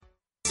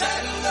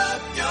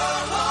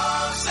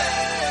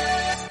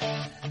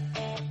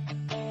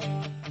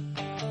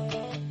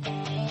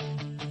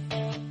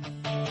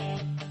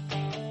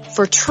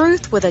For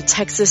truth with a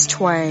Texas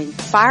twang,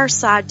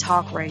 Fireside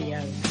Talk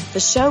Radio, the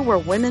show where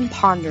women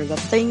ponder the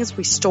things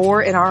we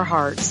store in our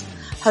hearts.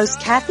 Host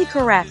Cathy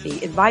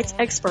invites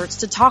experts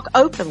to talk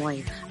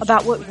openly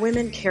about what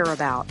women care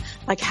about,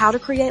 like how to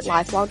create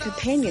lifelong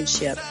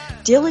companionship,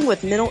 dealing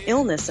with mental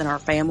illness in our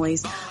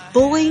families,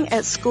 bullying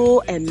at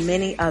school, and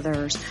many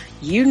others.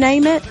 You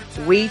name it,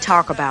 we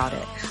talk about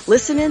it.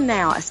 Listen in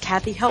now as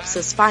Cathy helps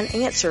us find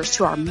answers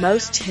to our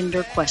most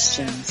tender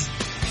questions.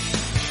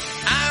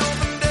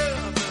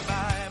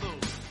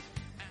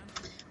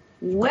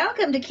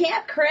 Welcome to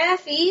Camp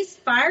Cathy's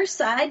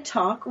Fireside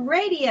Talk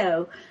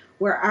Radio,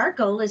 where our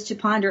goal is to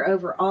ponder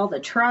over all the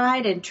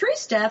tried and true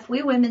stuff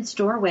we women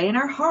store away in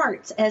our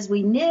hearts as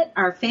we knit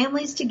our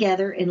families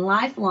together in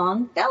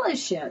lifelong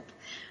fellowship.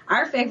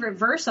 Our favorite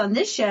verse on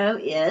this show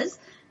is,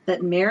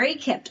 "But Mary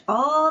kept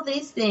all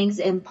these things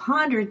and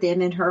pondered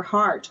them in her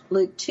heart,"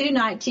 Luke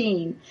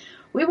 2:19.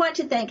 We want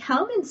to thank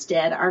Home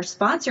Instead, our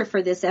sponsor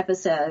for this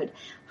episode.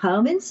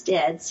 Home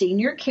Instead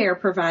Senior Care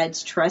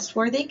provides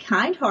trustworthy,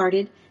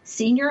 kind-hearted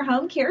senior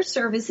home care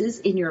services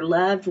in your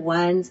loved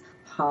one's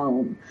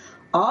home.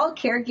 All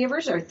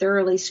caregivers are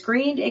thoroughly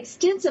screened,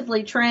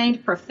 extensively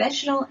trained,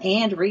 professional,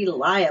 and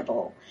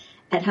reliable.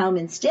 At Home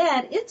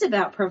Instead, it's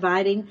about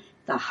providing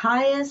the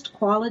highest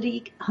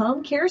quality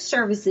home care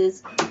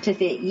services to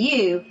fit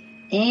you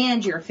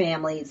and your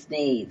family's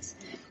needs.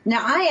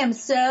 Now, I am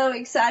so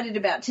excited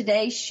about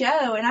today's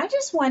show, and I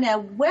just want to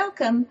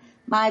welcome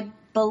my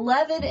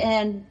beloved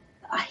and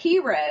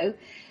hero,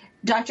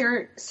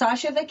 Dr.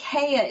 Sasha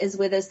Vukelja is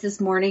with us this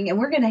morning, and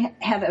we're going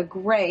to have a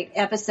great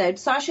episode.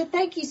 Sasha,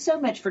 thank you so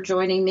much for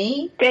joining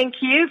me. Thank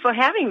you for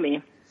having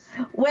me.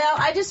 Well,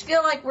 I just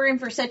feel like we're in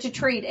for such a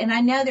treat, and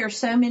I know there are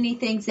so many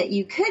things that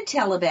you could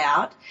tell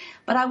about,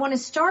 but I want to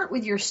start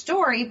with your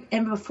story,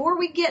 and before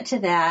we get to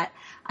that,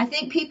 I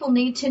think people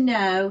need to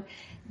know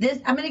this.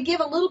 I'm going to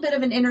give a little bit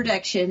of an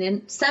introduction,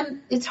 and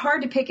it's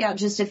hard to pick out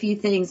just a few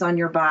things on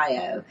your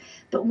bio,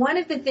 but one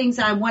of the things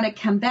I want to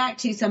come back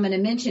to, so I'm going to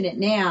mention it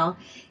now,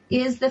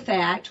 is the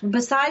fact,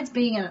 besides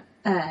being a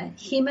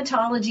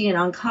hematology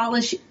and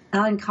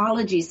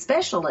oncology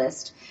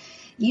specialist,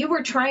 you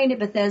were trained at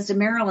Bethesda,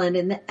 Maryland,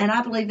 and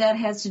I believe that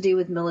has to do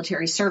with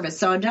military service.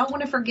 So I don't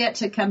want to forget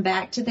to come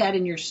back to that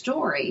in your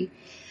story.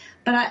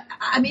 But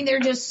I mean, there are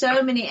just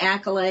so many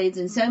accolades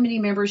and so many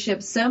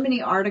memberships, so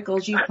many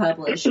articles you've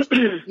published.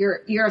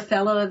 You're a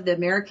fellow of the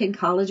American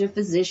College of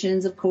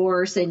Physicians, of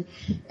course, and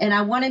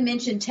I want to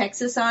mention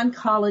Texas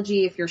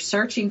Oncology. If you're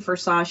searching for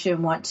Sasha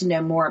and want to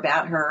know more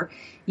about her,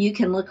 you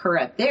can look her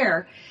up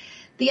there.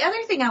 The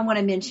other thing I want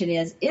to mention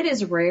is it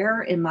is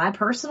rare in my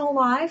personal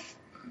life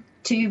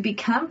to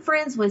become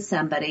friends with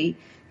somebody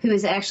who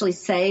has actually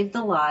saved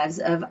the lives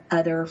of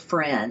other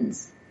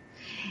friends.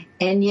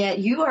 And yet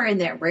you are in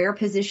that rare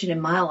position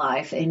in my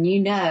life, and you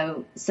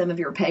know some of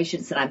your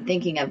patients that I'm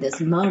thinking of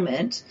this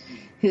moment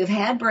who have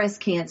had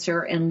breast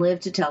cancer and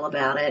lived to tell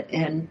about it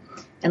and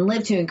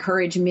lived to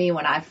encourage me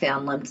when I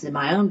found lumps in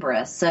my own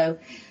breast. So,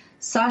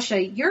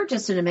 Sasha, you're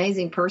just an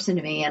amazing person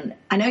to me, and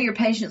I know your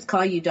patients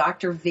call you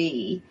Dr.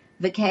 V.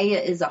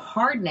 Vukelja is a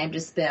hard name to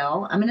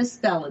spell. I'm going to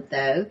spell it,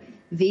 though,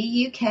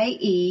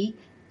 Vukelja.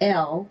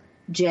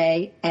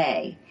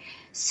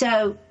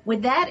 So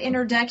with that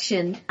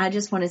introduction, I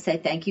just want to say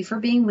thank you for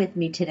being with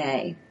me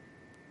today.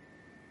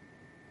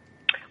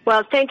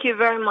 Well, thank you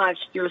very much.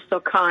 You're so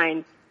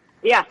kind.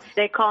 Yeah,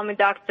 they call me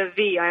Dr.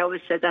 V. I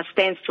always said that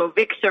stands for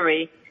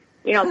victory.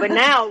 You know, but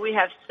now we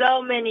have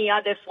so many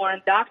other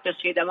foreign doctors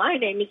here that my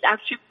name is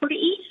actually pretty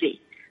easy.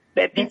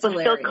 But people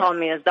still call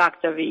me as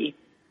Dr. V.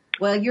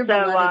 Well, you're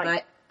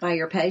beloved by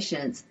your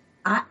patients.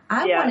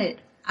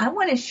 I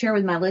want to share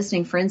with my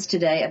listening friends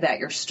today about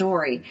your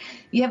story.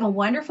 You have a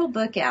wonderful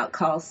book out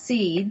called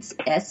Seeds,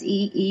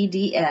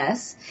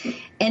 S-E-E-D-S,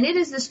 and it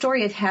is the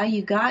story of how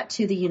you got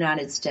to the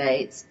United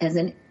States as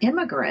an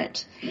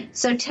immigrant.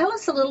 So tell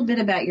us a little bit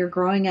about your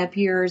growing up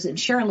years and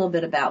share a little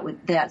bit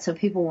about that so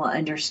people will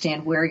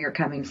understand where you're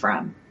coming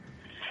from.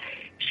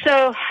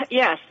 So,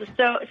 yes,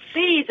 so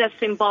seeds are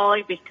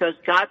symbolic because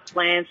God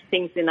plants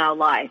things in our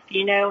life,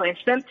 you know, and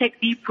some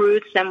take deep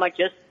roots, some are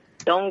just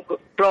don't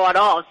grow at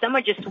all. Some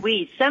are just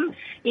weeds. Some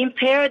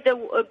impair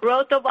the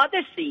growth of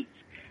other seeds.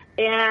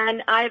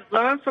 And I've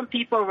learned from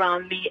people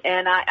around me,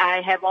 and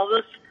I have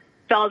always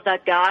felt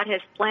that God has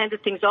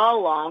planted things all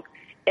along.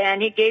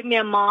 And he gave me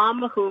a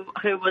mom who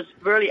was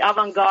really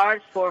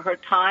avant-garde for her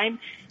time.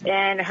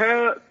 And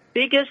her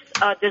biggest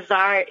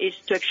desire is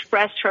to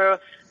express her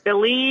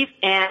belief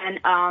and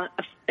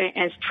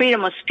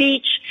freedom of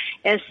speech.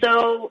 And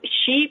so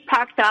she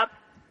packed up.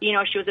 You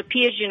know, she was a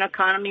PhD in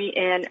economy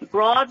and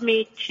brought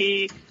me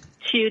to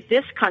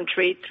this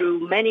country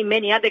through many,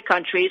 many other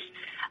countries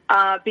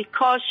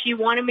because she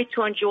wanted me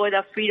to enjoy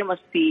that freedom of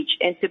speech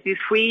and to be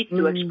free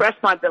to express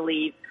my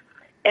belief.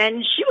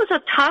 And she was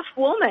a tough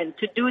woman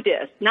to do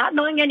this, not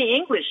knowing any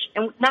English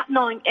and not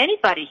knowing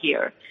anybody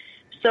here.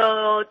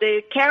 So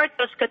the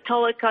Caritas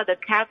Catholica, the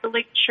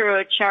Catholic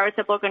Church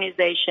charitable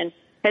organization,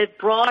 has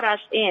brought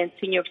us in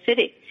to New York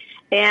City.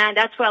 And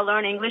that's where I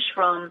learned English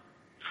from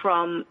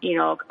from,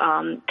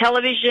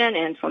 television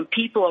and from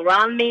people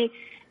around me.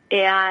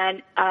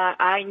 And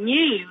I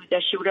knew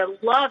that she would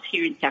have loved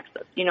here in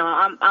Texas.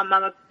 I'm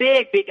a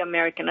big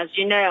American. As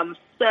you know, I'm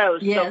so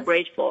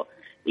grateful.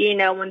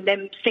 When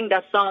they sing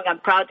that song, I'm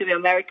proud to be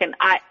American,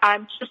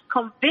 I'm just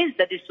convinced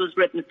that this was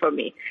written for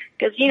me.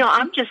 Because,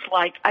 I'm just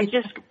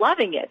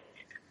loving it.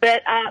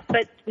 But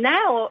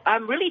now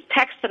I'm really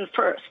Texan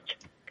first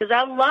because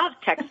I love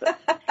Texas.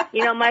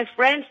 My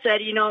friend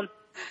said,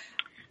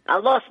 I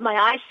lost my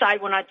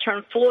eyesight when I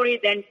turned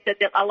 40. Then said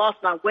that I lost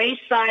my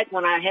waist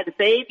when I had a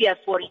baby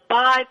at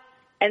 45.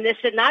 And they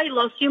said, now you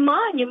lost your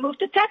mind. You moved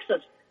to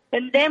Texas.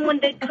 And then when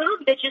they come,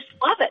 they just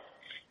love it.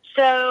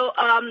 So,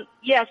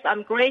 yes,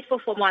 I'm grateful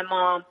for my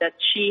mom that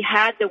she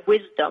had the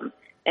wisdom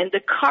and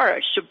the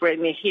courage to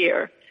bring me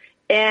here.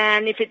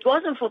 And if it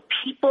wasn't for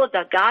people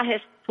that God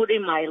has put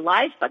in my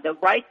life at the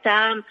right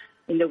time,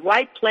 in the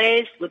right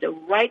place, with the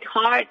right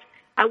heart,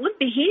 I wouldn't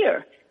be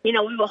here. We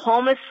were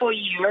homeless for a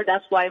year.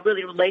 That's why I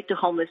really relate to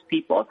homeless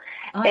people.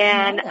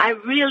 And I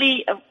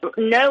really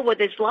know what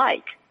it's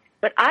like.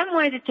 But I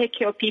wanted to take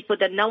care of people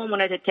that no one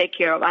wanted to take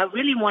care of. I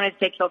really wanted to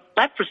take care of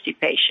leprosy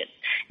patients.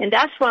 And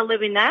that's why I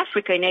lived in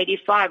Africa in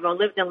 85. I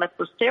lived in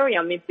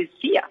leprosarium in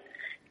Pisia.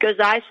 Because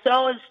I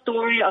saw a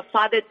story of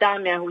Father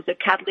Damien, who was a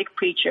Catholic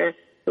preacher,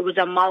 who was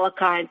a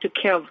Malachi and took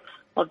care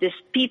of these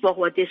people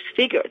who are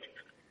disfigured.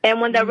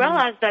 And when I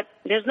realized that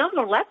there's no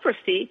more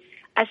leprosy,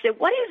 I said,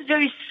 what is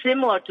very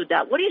similar to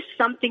that? What is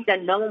something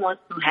that no one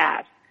wants to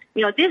have?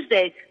 These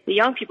days, the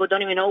young people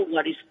don't even know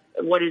what is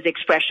the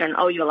expression,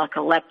 oh, you're like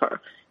a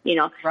leper.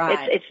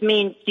 Right. It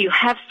means you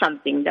have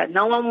something that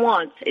no one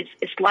wants.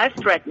 It's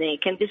life-threatening.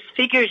 It can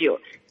disfigure you.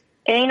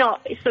 And,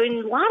 so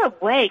in a lot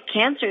of ways,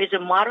 cancer is a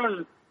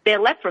modern day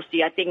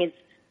leprosy. I think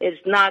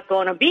it's not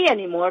going to be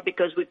anymore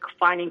because we're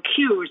finding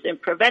cures and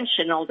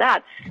prevention and all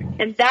that.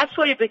 And that's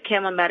why I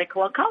became a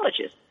medical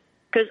oncologist.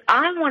 Because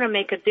I want to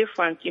make a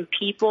difference in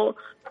people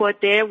who are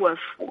there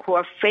who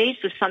are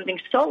faced with something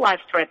so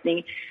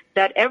life-threatening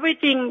that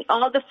everything,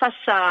 all the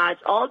facades,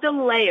 all the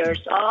layers,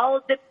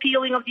 all the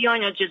peeling of the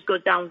onion just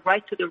goes down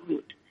right to the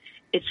root.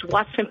 It's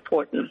what's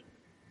important.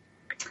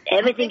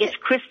 Everything gets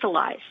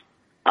crystallized.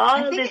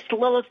 All of these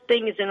little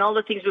things and all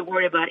the things we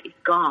worry about is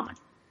gone.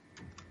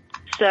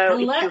 So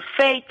it's your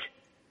faith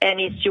and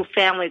it's your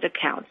family that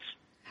counts.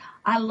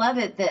 I love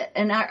it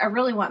and I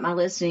really want my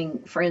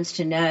listening friends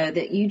to know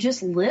that you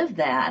just live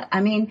that. I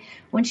mean,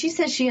 when she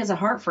says she has a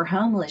heart for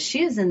homeless,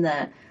 she is in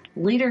the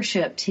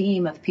leadership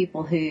team of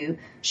people who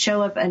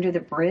show up under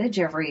the bridge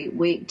every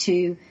week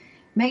to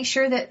make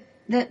sure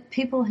that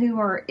people who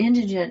are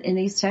indigent in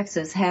East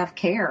Texas have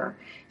care.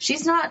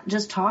 She's not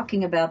just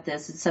talking about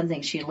this. It's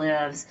something she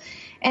lives.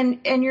 And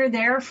you're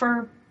there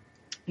for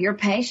your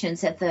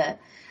patients at the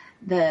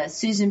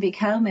Susan G.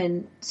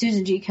 Komen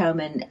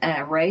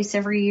race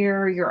every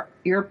year.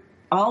 You're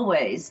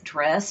always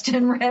dressed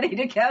and ready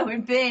to go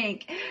in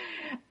pink.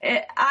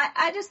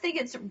 I just think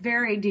it's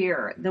very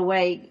dear the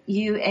way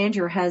you and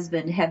your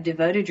husband have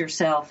devoted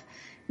yourself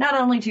not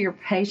only to your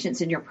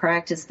patients and your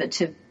practice, but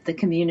to the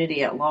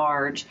community at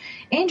large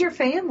and your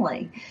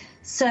family.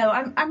 So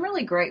I'm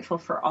really grateful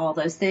for all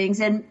those things.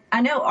 And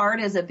I know art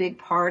is a big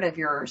part of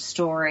your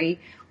story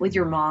with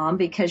your mom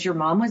because your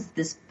mom was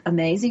this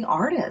amazing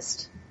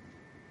artist.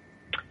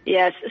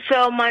 Yes.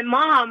 So my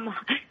mom,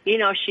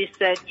 she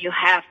said, you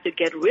have to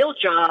get a real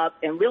job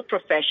and real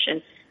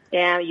profession,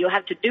 and you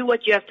have to do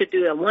what you have to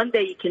do, and one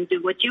day you can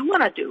do what you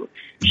want to do.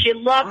 She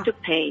loved to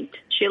paint.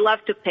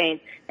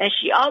 And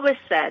she always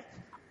said,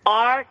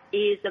 art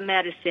is a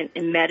medicine,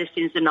 and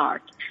medicine is an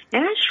art.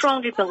 And I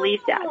strongly believe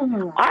that.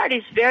 Art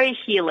is very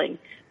healing,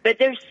 but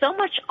there's so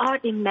much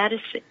art in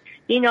medicine.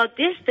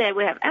 This day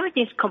we have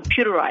everything's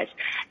computerized.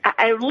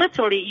 I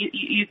literally,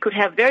 you could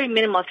have very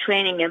minimal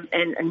training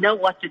and know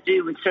what to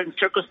do in certain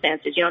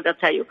circumstances. They'll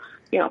tell you,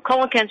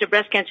 colon cancer,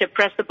 breast cancer,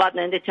 press the button,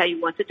 and they tell you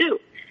what to do.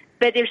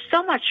 But there's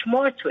so much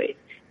more to it.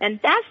 And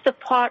that's the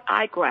part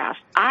I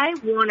grasp. I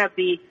want to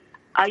be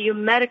your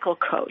medical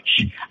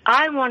coach.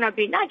 I want to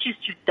be not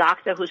just your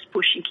doctor who's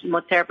pushing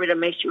chemotherapy that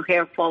makes your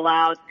hair fall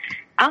out.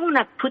 I want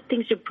to put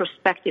things in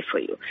perspective for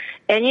you.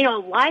 And,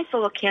 life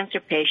of a cancer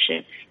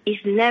patient is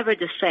never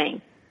the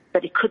same,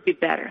 but it could be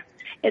better.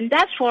 And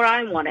that's where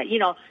I want it.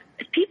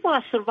 People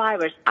are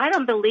survivors. I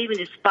don't believe in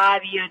this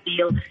 5-year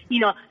deal.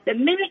 The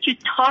minute you're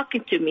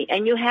talking to me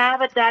and you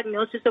have a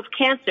diagnosis of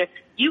cancer,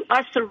 you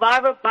are a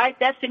survivor by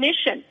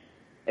definition.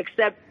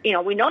 Except,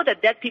 we know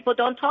that dead people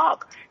don't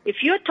talk. If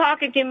you're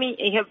talking to me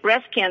and you have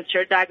breast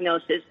cancer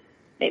diagnosis,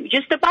 maybe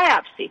just a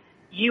biopsy,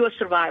 you're a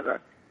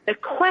survivor. The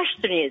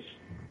question is,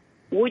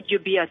 would you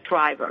be a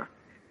thriver?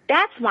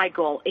 That's my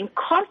goal.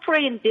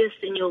 Incorporating this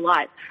in your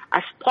life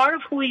as part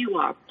of who you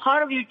are,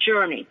 part of your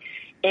journey,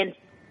 and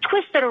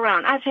twist it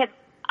around.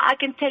 I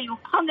can tell you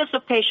hundreds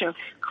of patients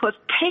who have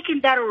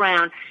taken that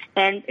around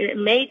and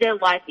made their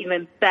life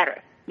even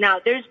better. Now,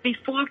 there's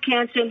before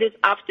cancer and there's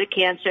after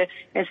cancer,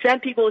 and some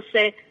people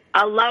say,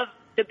 I love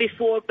the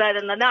before better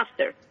than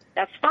after.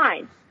 That's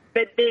fine,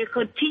 but they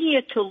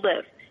continue to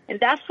live. And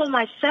that's what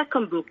my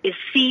second book is,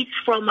 Seeds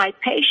from My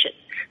Patients.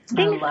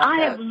 Things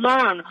I have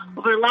learned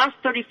over the last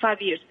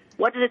 35 years.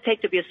 What does it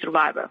take to be a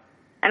survivor?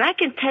 And I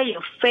can tell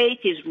you, faith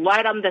is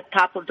right on the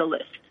top of the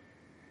list.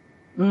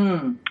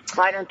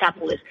 Right on top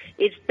of the list.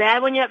 It's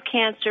bad when you have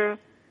cancer,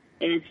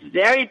 and it's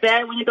very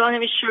bad when you don't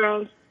have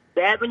insurance,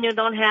 bad when you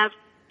don't have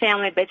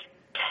family, but it's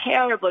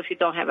terrible if you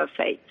don't have a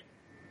faith.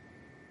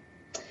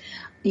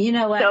 You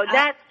know what? So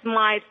that's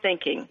my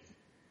thinking.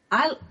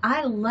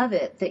 I love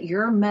it that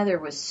your mother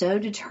was so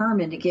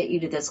determined to get you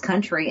to this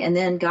country, and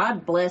then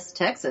God blessed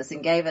Texas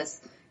and gave us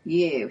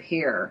you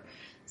here.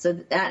 So,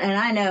 and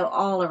I know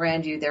all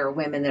around you there are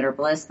women that are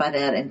blessed by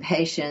that, and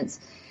patients,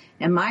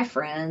 and my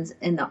friends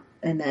in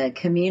the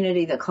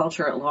community, the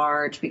culture at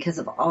large, because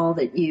of all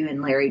that you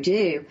and Larry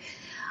do.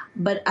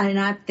 And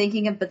I'm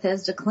thinking of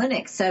Bethesda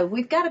Clinic. So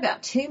we've got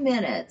about 2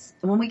 minutes.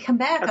 When we come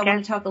back, I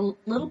want to talk a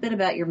little bit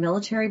about your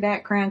military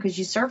background, because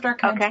you served our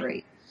country.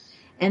 Okay.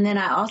 And then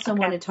I also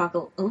want to talk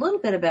a little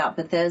bit about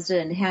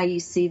Bethesda and how you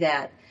see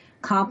that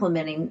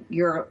complementing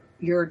your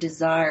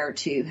desire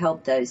to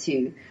help those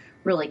who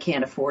really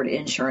can't afford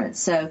insurance.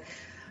 So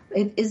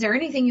is there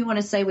anything you want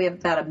to say? We have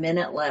about a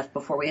minute left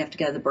before we have to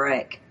go to the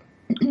break.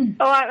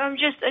 I'm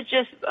just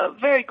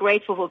very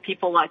grateful for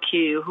people like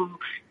you who,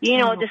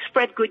 they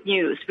spread good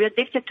news. We're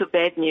addicted to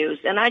bad news.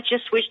 And I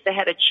just wish they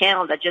had a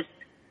channel that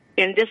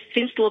and this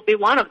seems to be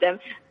one of them,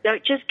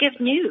 that just give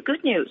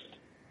good news.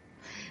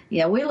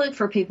 Yeah, we look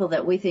for people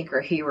that we think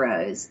are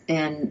heroes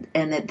and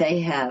that they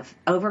have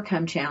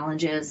overcome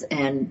challenges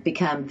and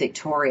become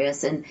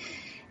victorious. And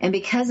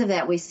because of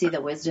that, we see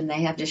the wisdom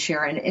they have to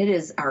share. And it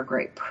is our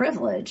great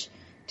privilege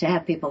to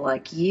have people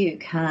like you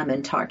come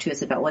and talk to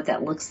us about what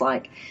that looks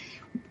like.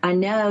 I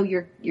know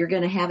you're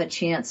going to have a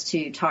chance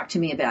to talk to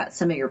me about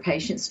some of your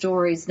patient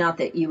stories. Not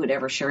that you would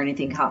ever share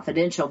anything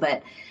confidential,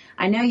 but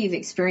I know you've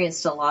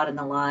experienced a lot in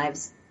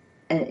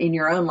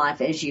your own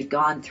life as you've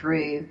gone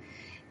through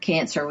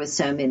cancer with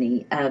so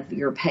many of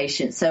your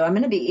patients. So I'm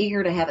going to be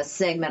eager to have a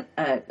segment,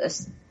 an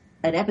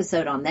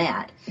episode on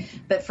that.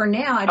 But for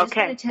now, I want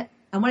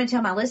to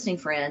tell my listening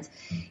friends,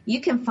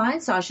 you can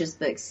find Sasha's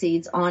book,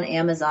 Seeds, on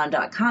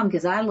Amazon.com,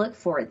 because I look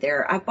for it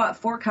there. I've bought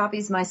 4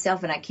 copies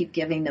myself, and I keep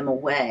giving them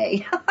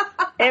away.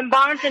 And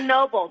Barnes &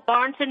 Noble,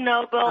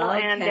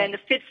 and then the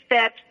Fifth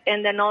Steps,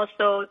 and then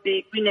also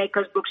the Green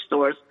Acres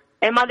bookstores,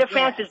 and Mother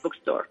Francis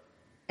bookstore.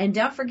 And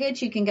don't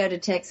forget, you can go to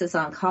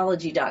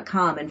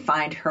TexasOncology.com and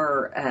find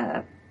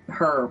her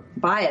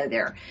bio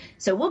there.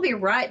 So we'll be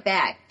right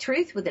back.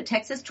 Truth with a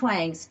Texas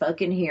twang,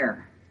 spoken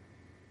here.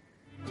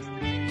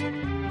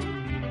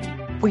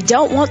 We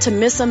don't want to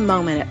miss a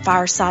moment at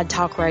Fireside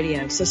Talk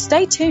Radio, so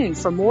stay tuned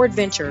for more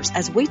adventures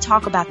as we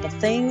talk about the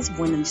things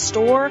women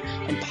store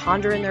and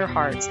ponder in their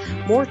hearts.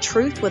 More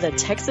Truth with a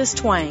Texas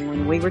twang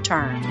when we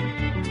return.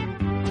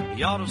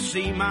 You ought to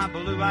see my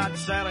blue-eyed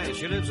Sally.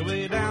 She lives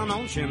way down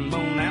on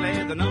Shinbone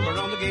Alley. The number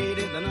on the gate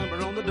is the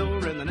number on the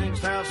door, and the next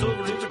house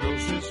over is a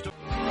grocery store.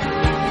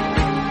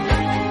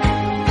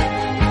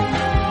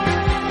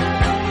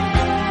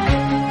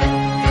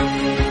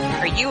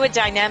 Are you a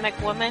dynamic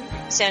woman?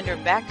 Sandra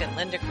Beck and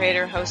Linda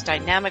Crater host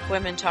Dynamic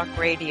Women Talk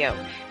Radio,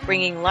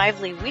 bringing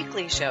lively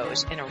weekly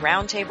shows in a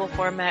roundtable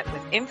format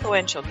with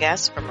influential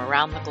guests from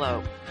around the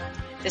globe.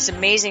 This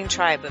amazing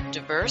tribe of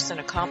diverse and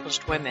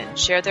accomplished women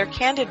share their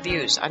candid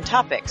views on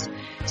topics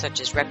such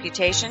as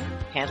reputation,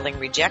 handling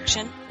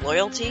rejection,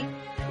 loyalty,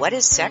 what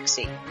is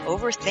sexy,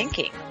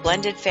 overthinking,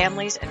 blended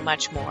families, and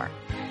much more.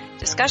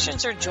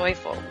 Discussions are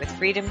joyful, with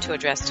freedom to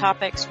address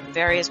topics from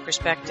various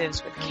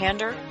perspectives with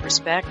candor,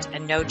 respect,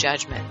 and no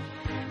judgment.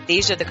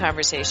 These are the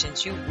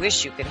conversations you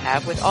wish you could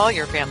have with all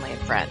your family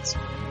and friends.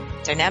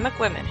 Dynamic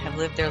women have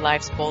lived their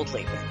lives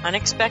boldly with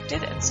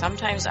unexpected and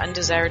sometimes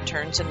undesired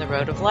turns in the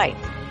road of life.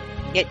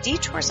 Yet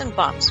detours and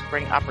bumps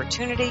bring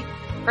opportunity,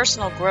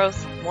 personal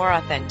growth, more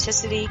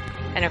authenticity,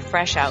 and a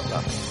fresh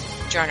outlook.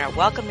 Join our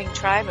welcoming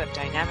tribe of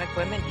dynamic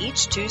women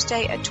each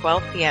Tuesday at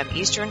 12 p.m.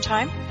 Eastern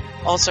Time,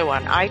 also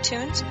on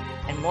iTunes,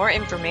 and more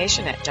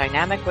information at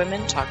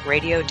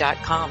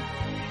dynamicwomentalkradio.com.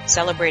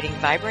 Celebrating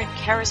vibrant,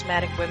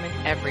 charismatic women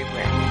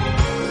everywhere.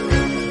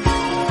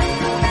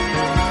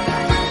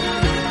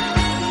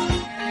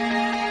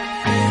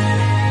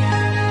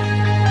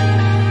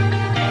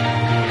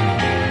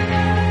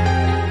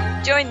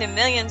 Join the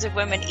millions of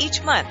women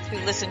each month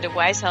who listen to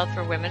Wise Health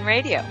for Women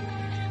Radio.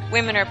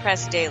 Women are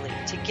pressed daily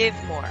to give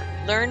more,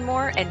 learn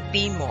more, and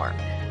be more,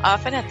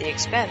 often at the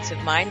expense of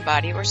mind,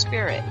 body, or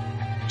spirit.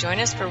 Join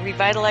us for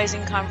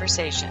revitalizing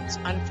conversations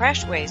on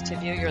fresh ways to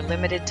view your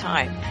limited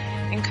time,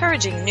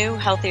 encouraging new,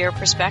 healthier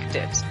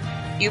perspectives.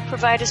 You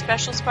provide a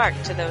special spark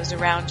to those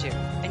around you,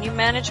 and you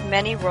manage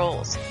many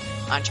roles: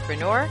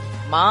 entrepreneur,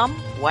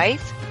 mom,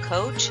 wife,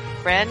 coach,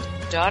 friend,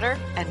 daughter,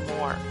 and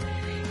more.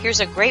 Here's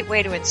a great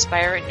way to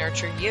inspire and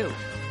nurture you.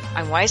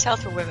 On Wise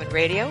Health for Women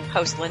Radio,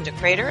 host Linda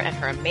Crater and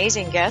her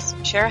amazing guests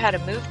share how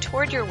to move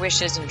toward your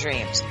wishes and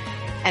dreams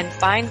and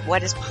find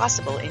what is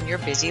possible in your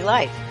busy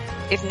life.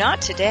 If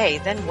not today,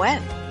 then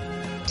when?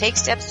 Take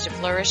steps to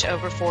flourish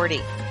over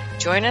 40.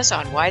 Join us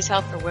on Wise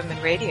Health for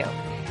Women Radio,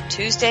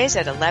 Tuesdays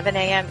at 11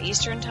 a.m.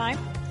 Eastern Time,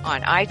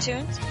 on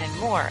iTunes, and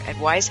more at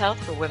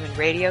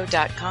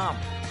wisehealthforwomenradio.com,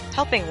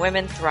 helping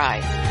women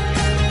thrive.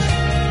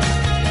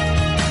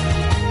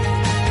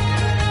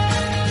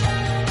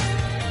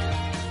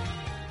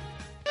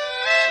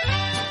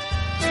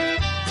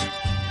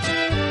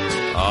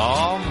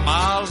 Oh,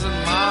 miles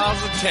and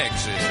miles of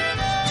Texas.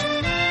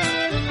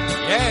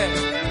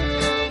 Yeah.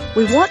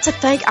 We want to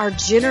thank our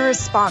generous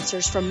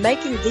sponsors for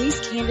making these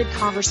candid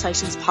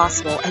conversations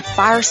possible at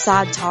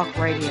Fireside Talk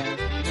Radio,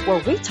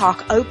 where we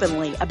talk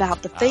openly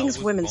about the things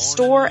women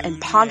store and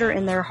ponder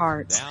in their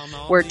hearts,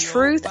 where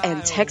truth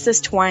and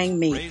Texas twang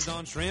meet.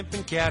 On shrimp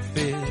and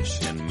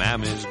catfish and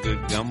Mammy's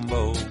good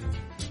gumbo.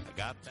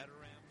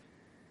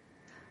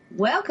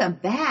 Welcome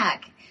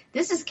back.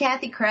 This is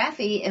Cathy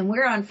Craffey, and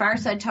we're on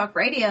Fireside Talk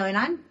Radio,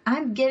 and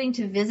I'm getting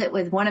to visit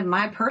with one of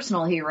my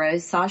personal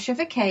heroes, Sasha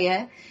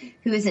Vukelja,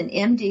 who is an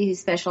MD who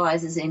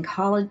specializes in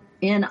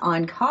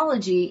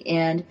oncology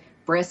and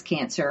breast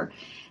cancer,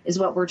 is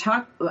what we're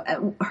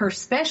her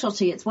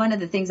specialty. It's one of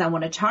the things I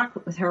want to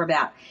talk with her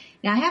about.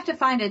 Now, I have to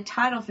find a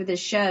title for this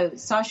show.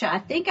 Sasha, I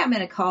think I'm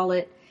going to call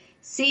it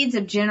Seeds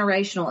of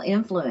Generational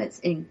Influence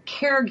in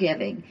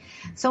Caregiving.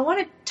 So I want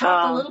to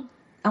talk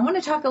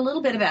a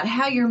little bit about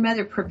how your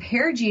mother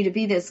prepared you to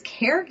be this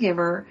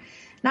caregiver,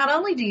 not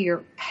only to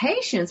your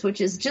patients,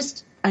 which is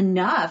just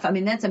enough. I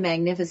mean, that's a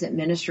magnificent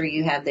ministry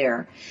you have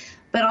there,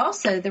 but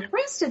also the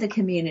rest of the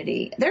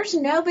community. There's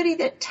nobody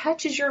that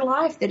touches your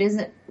life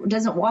that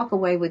doesn't walk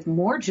away with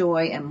more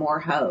joy and more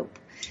hope.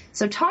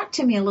 So talk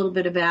to me a little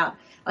bit about,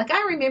 like,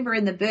 I remember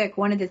in the book,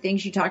 one of the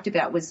things you talked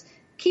about was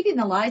keeping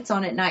the lights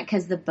on at night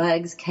because the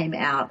bugs came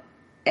out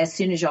as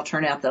soon as y'all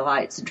turned out the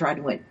lights and tried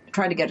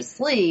to go to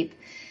sleep.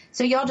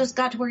 So y'all just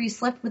got to where you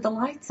slept with the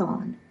lights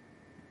on.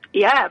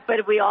 Yeah,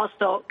 but we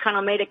also kind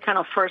of made it kind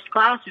of first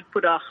class. We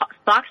put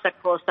socks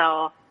across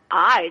our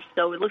eyes,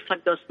 so it looks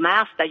like those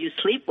masks that you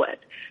sleep with.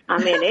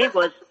 I mean, it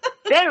was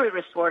very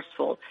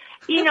resourceful.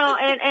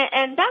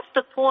 And that's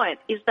the point,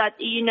 is that,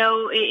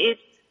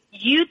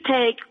 you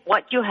take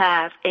what you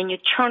have and you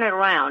turn it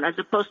around, as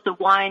opposed to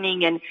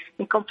whining and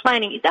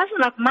complaining. It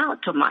doesn't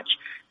amount to much.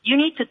 You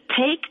need to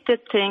take the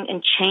thing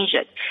and change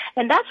it.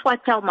 And that's why I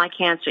tell my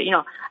cancer,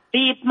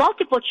 the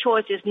multiple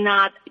choice is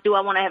not, do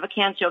I want to have a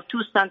cancer of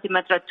 2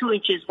 centimeters, 2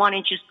 inches, 1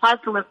 inch,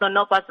 positive lymph node,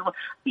 no positive.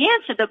 The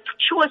answer, the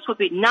choice would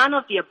be none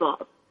of the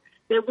above.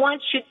 But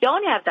once you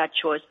don't have that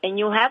choice and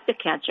you have the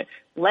cancer,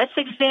 let's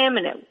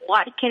examine it.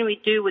 What can we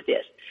do with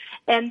this?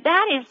 And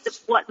that is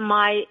what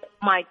my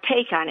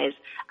take on is,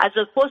 as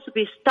opposed to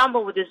be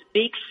stumbled with this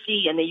big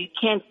C and that you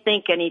can't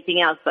think anything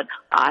else but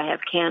I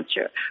have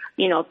cancer.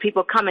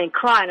 People come and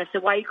cry, and I say,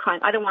 why are you crying?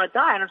 I don't want to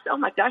die. And I say, oh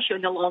my gosh, you're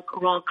in the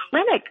wrong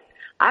clinic.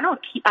 I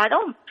don't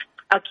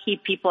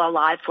keep people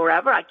alive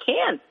forever. I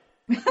can't.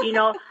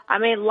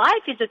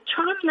 Life is a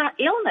terminal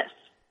illness.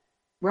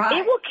 Right.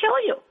 It will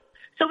kill you.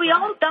 So we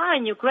all die,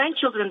 and your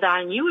grandchildren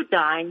die, and you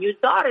die, and your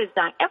daughter is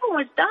dying.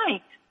 Everyone's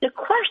dying. The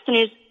question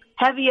is,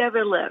 have you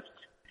ever lived?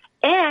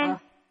 And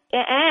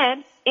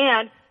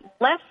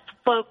let's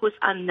focus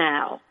on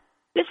now.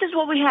 This is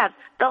what we have.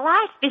 The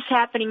life is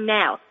happening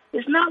now.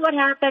 It's not what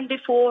happened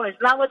before.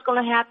 It's not what's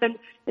going to happen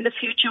in the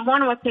future.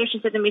 One of my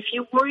patients said to me, if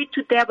you worry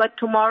today about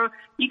tomorrow,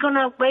 you're going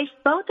to waste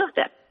both of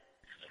them.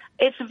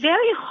 It's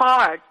very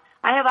hard.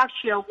 I have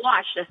actually a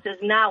watch that says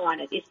now on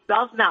it. It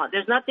spells now.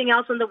 There's nothing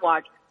else on the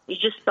watch. It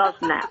just spells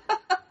now.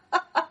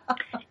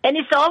 And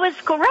it's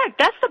always correct.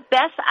 That's the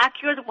best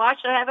accurate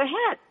watch I ever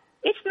had.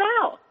 It's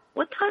now.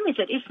 What time is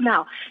it? It's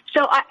now.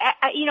 So,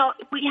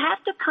 we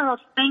have to kind of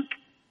think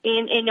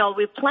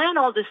we plan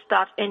all this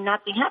stuff and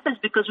nothing happens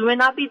because we may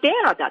not be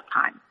there at that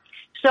time.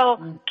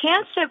 So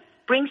cancer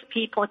brings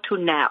people to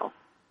now.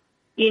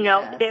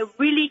 They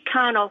really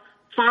kind of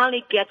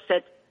finally gets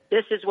it.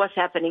 This is what's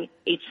happening.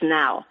 It's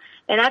now.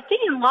 And I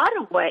think in a lot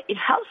of ways it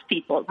helps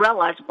people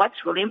realize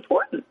what's really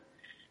important.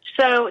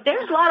 So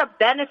there's a lot of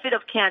benefit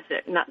of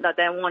cancer. Not that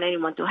I want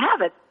anyone to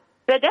have it,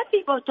 but then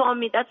people told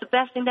me that's the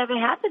best thing that ever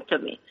happened to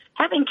me.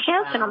 Having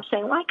cancer, and I'm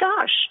saying, my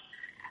gosh.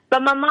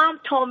 But my mom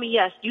told me,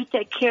 yes, you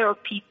take care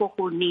of people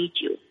who need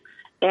you.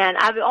 And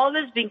I've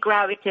always been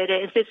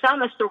gravitated. And since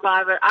I'm a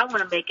survivor, I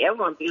want to make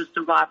everyone be a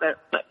survivor,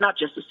 but not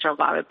just a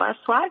survivor, but a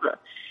thriver.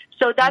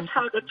 So that's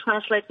how it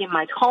translates in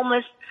my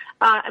homeless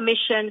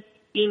mission.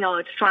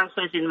 It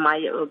translates in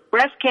my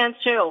breast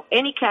cancer or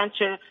any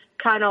cancer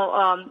kind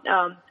of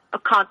a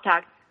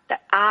contact,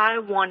 that I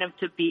want them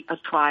to be a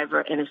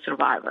thriver and a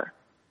survivor.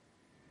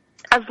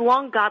 As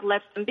long as God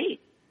lets them be.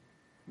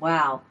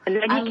 Wow. And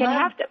then He can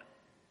have them.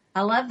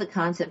 I love the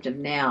concept of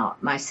now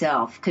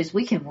myself, because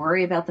we can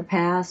worry about the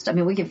past. I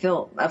mean, we can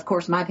feel, of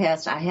course, my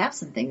past, I have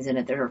some things in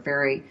it that are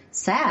very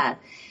sad.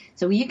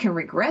 So you can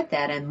regret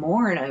that and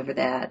mourn over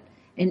that.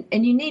 And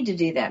you need to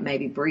do that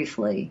maybe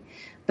briefly.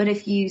 But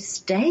if you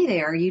stay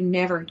there, you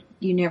never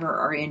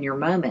are in your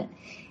moment.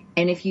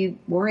 And if you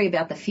worry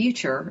about the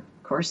future,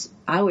 of course,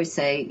 I always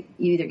say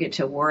you either get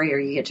to worry or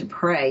you get to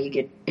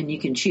pray. And you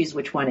can choose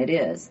which one it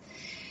is.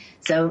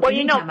 So, well,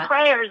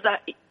 prayers are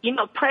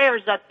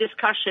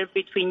discussion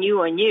between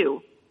you and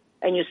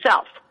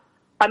yourself.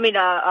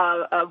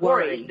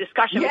 Worry,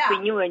 discussion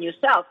between you and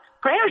yourself.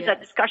 Prayer is a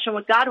discussion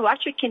with God who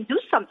actually can do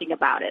something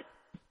about it.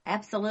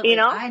 Absolutely.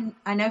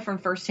 I know from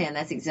firsthand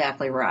that's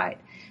exactly right.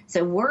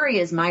 So worry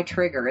is my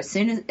trigger.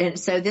 And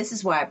so this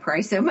is why I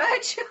pray so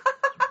much.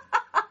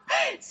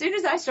 As soon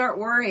as I start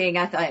worrying,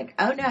 I think,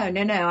 oh, no,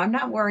 I'm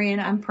not worrying.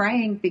 I'm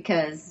praying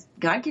because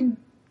God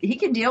he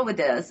can deal with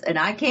this and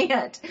I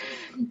can't.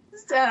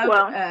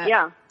 So,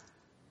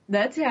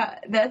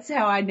 that's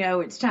how I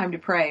know it's time to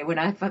pray, when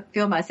I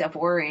feel myself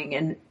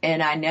worrying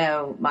and I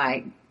know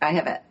I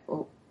have a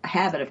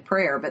habit of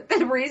prayer, but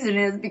the reason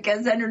is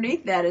because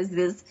underneath that is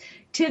this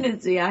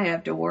tendency I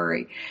have to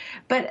worry.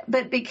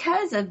 But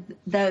because of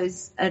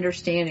those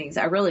understandings,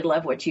 I really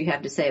love what you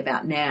have to say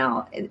about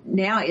now.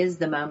 Now is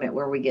the moment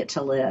where we get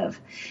to live.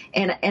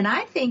 And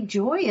I think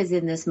joy is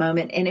in this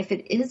moment. And if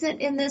it isn't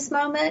in this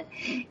moment,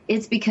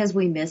 it's because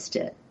we missed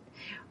it.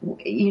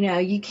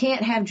 You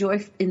can't have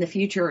joy in the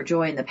future or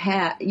joy in the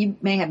past. You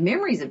may have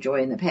memories of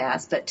joy in the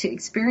past, but to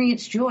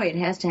experience joy, it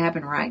has to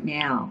happen right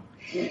now.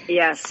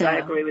 Yes, so, I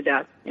agree with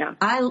that. Yeah,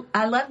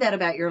 I love that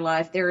about your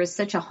life. There is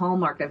such a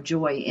hallmark of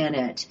joy in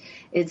it.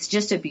 It's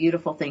just a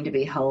beautiful thing to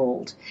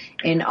behold.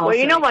 And also, well,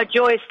 you know what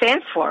joy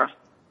stands for?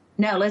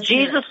 No, let's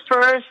Jesus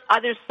first,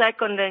 others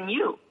second, then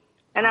you.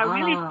 And I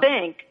really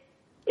think,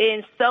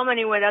 in so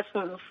many ways, that's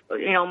what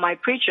my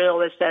preacher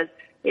always says.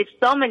 In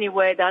so many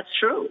ways, that's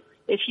true.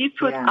 If you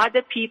put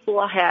other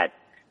people ahead,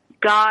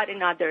 God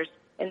and others,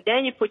 and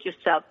then you put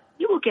yourself,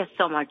 you will get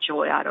so much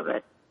joy out of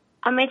it.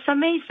 I mean, it's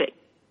amazing.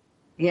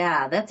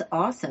 Yeah, that's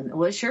awesome.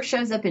 Well, it sure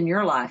shows up in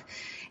your life.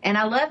 And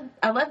I love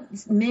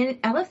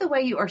the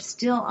way you are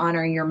still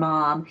honoring your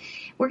mom.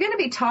 We're going to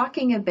be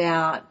talking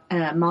about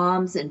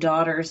moms and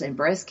daughters and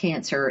breast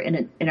cancer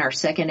in our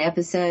second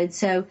episode.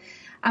 So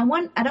I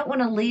don't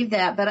want to leave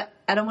that, but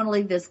I don't want to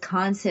leave this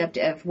concept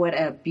of what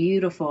a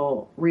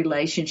beautiful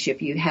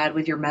relationship you had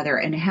with your mother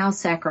and how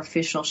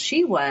sacrificial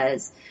she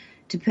was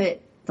to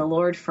put the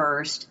Lord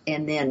first,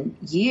 and then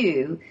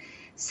you,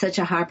 such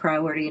a high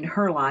priority in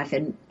her life,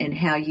 and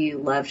how you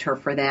loved her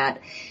for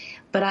that.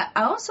 But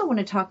I also want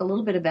to talk a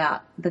little bit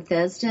about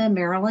Bethesda,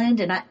 Maryland.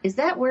 And is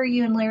that where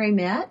you and Larry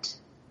met?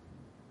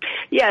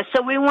 Yeah,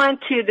 so we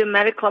went to the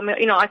medical,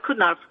 I could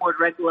not afford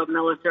regular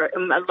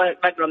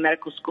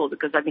medical school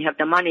because I didn't have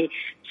the money.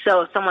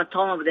 So someone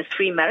told me there's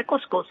free medical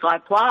school, so I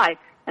applied,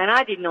 and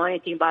I didn't know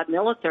anything about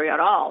military at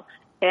all.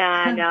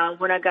 And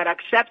when I got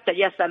accepted,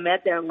 yes, I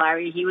met there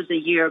Larry. He was a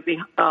year,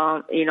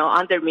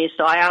 under me,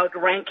 so I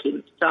outranked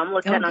him. So I'm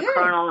Lieutenant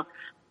Colonel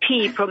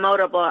P,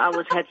 promotable. I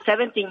had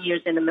 17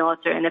 years in the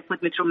military, and they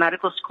put me through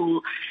medical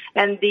school.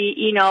 And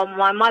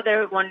my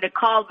mother, when they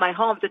called my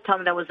home to tell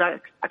me that I was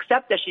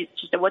accepted, she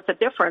said, "What's the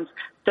difference?"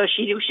 So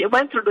she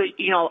went through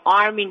the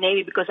Army,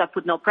 Navy, because I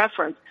put no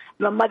preference.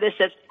 My mother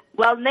says,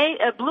 "Well,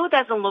 blue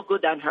doesn't look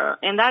good on her,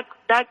 and that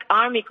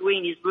Army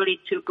green is really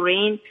too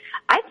green.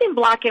 I think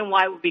black and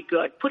white would be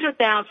good. Put her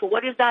down for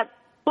what is that?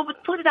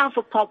 Put it down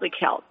for public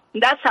health."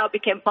 And that's how it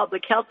became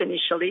public health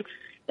initially.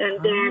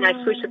 And then I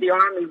switched to the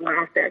Army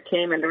after I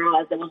came and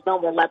realized there was no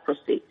more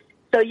leprosy.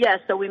 So,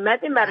 so we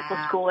met in medical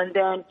school, and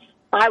then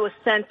I was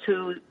sent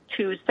to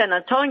San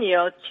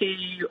Antonio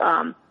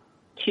to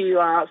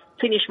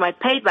finish my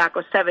payback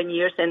of 7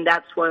 years, and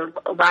that's where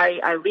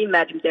I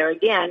re-met him there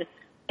again,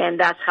 and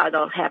that's how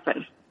that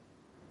happened.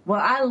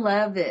 Well, I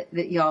love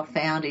that y'all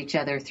found each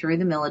other through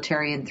the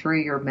military and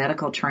through your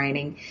medical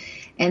training,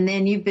 and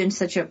then you've been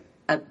such a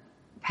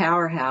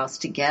powerhouse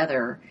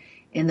together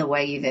in the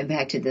way you've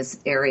impacted this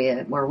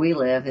area where we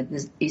live in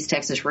the East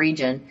Texas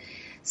region.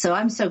 So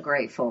I'm so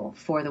grateful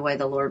for the way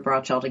the Lord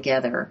brought y'all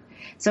together.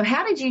 So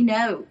how did you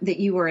know that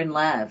you were in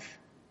love?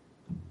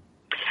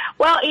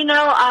 Well, we've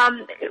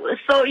known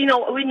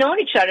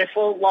each other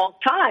for a long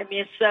time,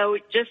 and so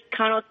just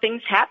kind of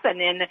things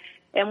happen,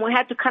 and we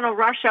had to kind of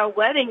rush our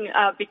wedding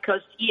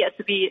because he had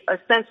to be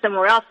sent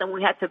somewhere else, and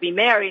we had to be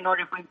married in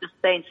order for him to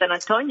stay in San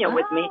Antonio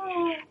with me.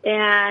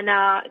 And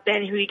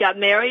then we got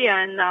married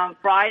on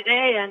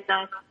Friday, and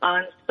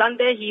on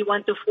Sunday he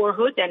went to Fort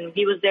Hood, and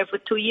he was there for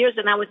 2 years,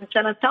 and I was in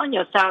San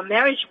Antonio. So our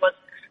marriage was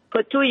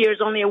for 2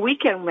 years only a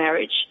weekend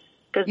marriage,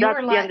 because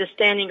that's the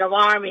understanding of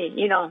Army,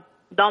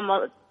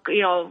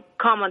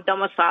 common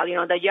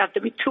domicile, that you have to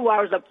be 2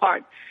 hours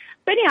apart.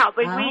 But anyhow,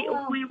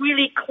 we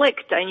really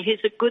clicked, and he's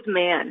a good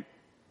man.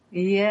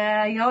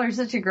 Yeah, y'all are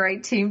such a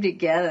great team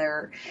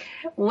together.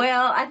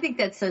 Well, I think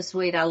that's so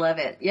sweet. I love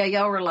it. Yeah,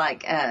 y'all were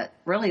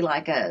really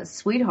like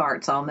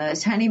sweethearts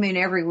almost, honeymoon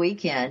every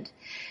weekend.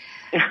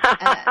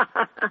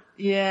 For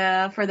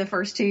the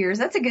first 2 years.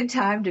 That's a good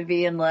time to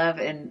be in love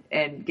and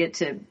get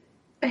to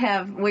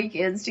have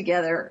weekends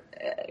together,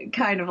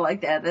 kind of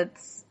like that.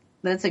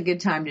 That's a good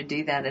time to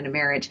do that in a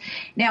marriage.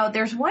 Now,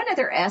 there's one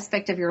other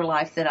aspect of your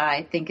life that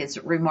I think is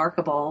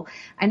remarkable.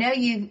 I know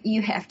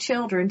you have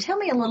children. Tell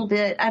me a little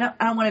bit. I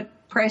don't want to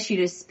press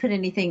you to put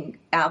anything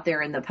out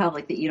there in the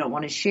public that you don't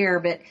want to share,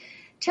 but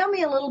tell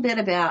me a little bit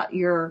about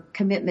your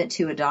commitment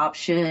to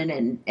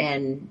adoption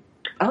and.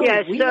 We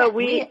had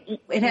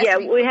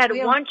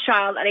one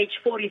child at age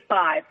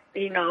 45,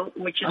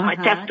 which is my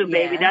test tube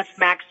baby. That's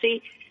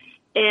Maxie.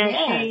 And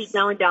Yes. she's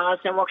now in Dallas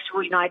and works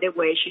for United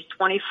Way. She's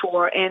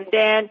 24. And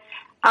then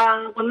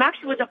when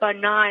Maxie was about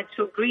 9,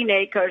 through Green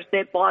Acres,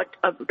 they brought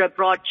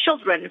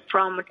children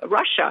from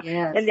Russia.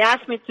 Yes. And they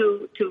asked me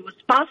to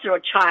sponsor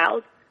a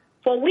child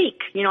for a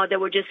week. You know, they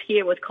were just here.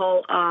 It was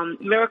called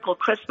Miracle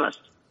Christmas.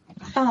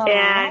 Aww.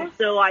 And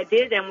so I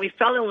did, and we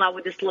fell in love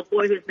with this little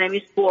boy whose name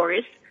is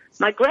Boris.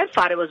 My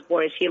grandfather was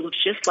Boris. He looks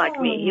just like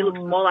me. He looks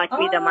more like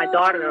me than my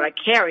daughter that I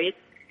carried.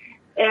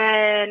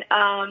 And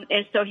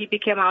so he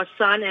became our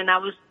son, and I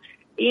was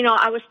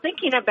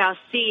thinking about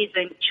seeds,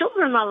 and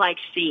children are like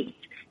seeds.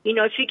 You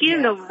know, if you give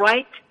them the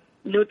right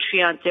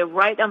nutrients, the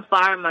right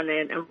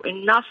environment, and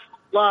enough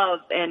love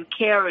and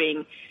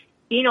caring,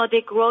 you know,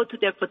 they grow to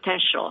their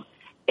potential.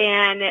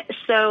 And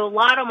so a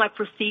lot of my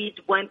proceeds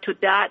went to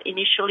that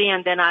initially,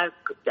 and then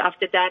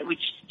after that, we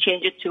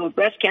changed it to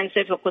breast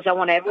cancer because I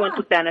want everyone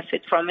to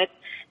benefit from it.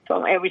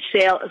 From every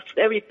sale,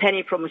 every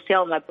penny from a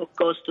sale of my book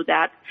goes to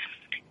that.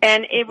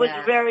 And it was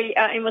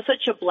it was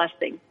such a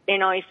blessing. You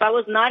know, if I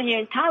was not here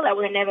in Thailand, I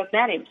would have never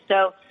met him.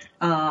 So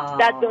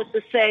that goes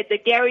to say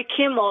that Gary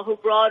Kimmel, who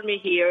brought me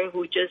here,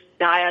 who just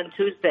died on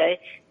Tuesday,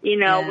 you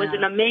know, was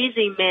an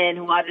amazing man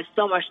who added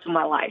so much to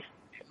my life.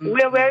 Mm-hmm.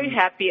 We're very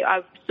happy.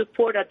 I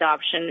support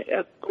adoption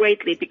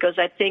greatly because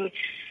I think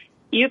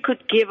you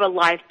could give a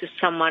life to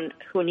someone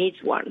who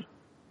needs one.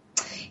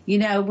 You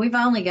know, we've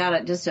only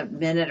got just a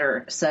minute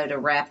or so to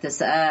wrap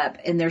this up,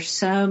 and there's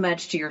so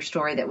much to your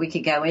story that we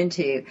could go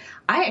into.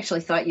 I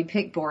actually thought you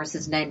picked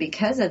Boris's name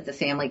because of the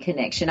family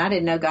connection. I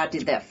didn't know God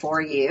did that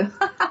for you.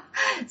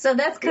 So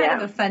that's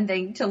kind of a fun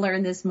thing to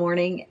learn this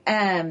morning.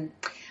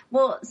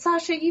 Well,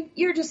 Sasha,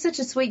 you're just such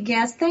a sweet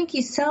guest. Thank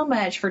you so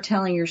much for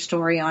telling your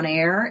story on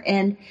air,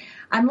 and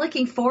I'm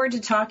looking forward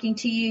to talking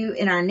to you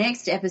in our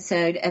next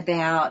episode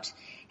about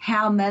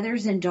how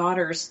mothers and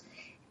daughters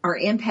are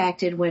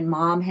impacted when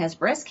mom has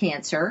breast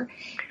cancer.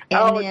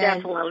 And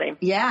definitely.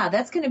 Yeah,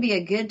 that's going to be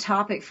a good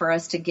topic for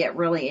us to get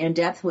really in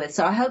depth with.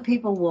 So I hope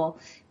people will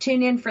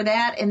tune in for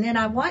that. And then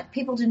I want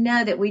people to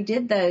know that I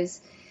did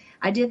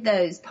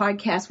those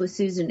podcasts with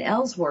Susan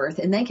Ellsworth,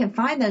 and they can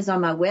find those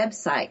on my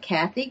website,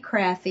 Cathy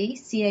Krafve,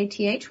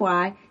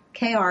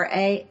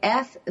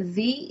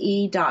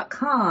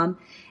 CathyKrafve.com,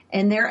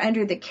 and they're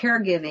under the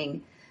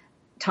caregiving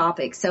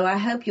topic. So I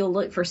hope you'll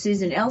look for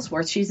Susan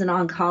Ellsworth. She's an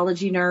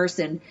oncology nurse,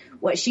 and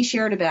what she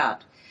shared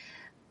about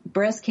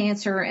breast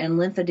cancer and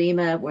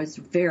lymphedema was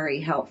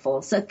very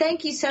helpful. So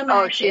thank you so much.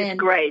 Oh, she's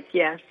great.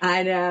 Yes.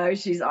 I know.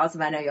 She's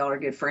awesome. I know y'all are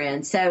good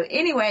friends. So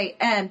anyway,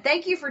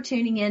 thank you for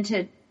tuning in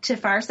to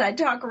Fireside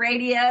Talk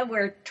Radio,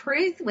 where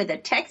truth with a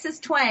Texas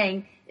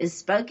twang is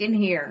spoken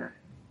here.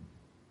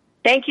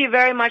 Thank you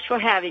very much for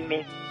having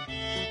me.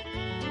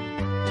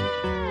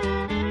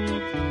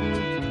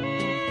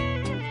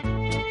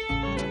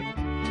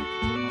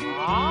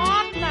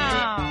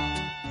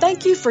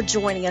 Thank you for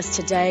joining us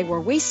today, where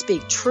we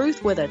speak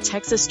truth with a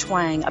Texas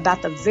twang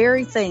about the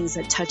very things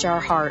that touch our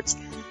hearts.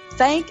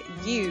 Thank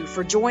you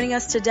for joining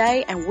us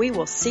today, and we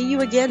will see you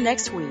again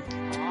next week.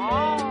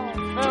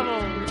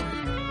 Oh,